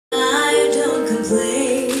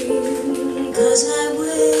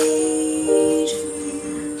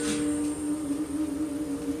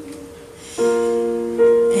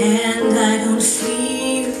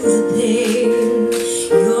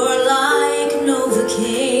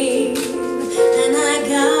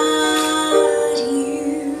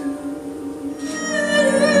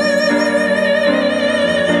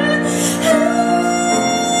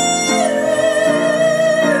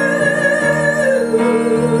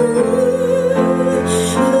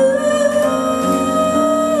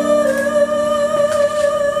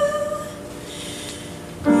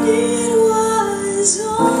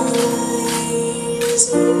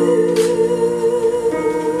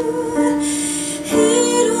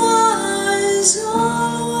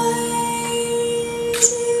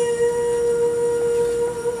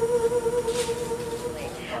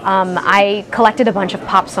I collected a bunch of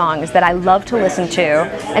pop songs that I love to listen to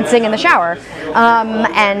and sing in the shower,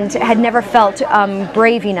 and had never felt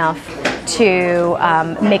brave enough to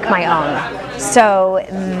make my own. So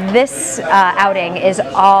this outing is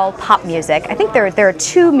all pop music. I think there are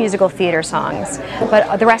 2 musical theater songs,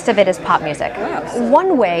 but the rest of it is pop music.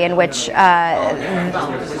 One way in which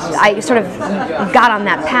I sort of got on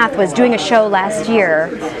that path was doing a show last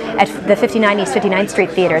year at the 59 East 59th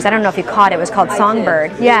Street theaters. I don't know if you caught it. It was called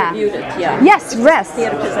Songbird. Yeah. Yes, rest.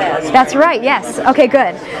 That's right. Yes. Okay,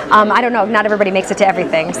 good. I don't know. Not everybody makes it to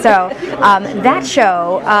everything. So that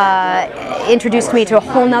show introduced me to a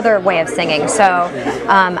whole nother way of singing. So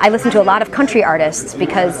I listened to a lot of country artists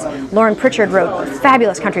because Lauren Pritchard wrote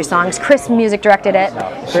fabulous country songs. Chris music directed it.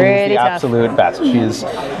 She's the absolute best. She's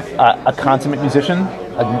a consummate musician,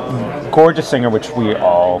 a gorgeous singer, which we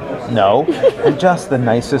all know, and just the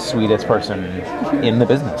nicest, sweetest person in the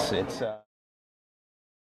business. It's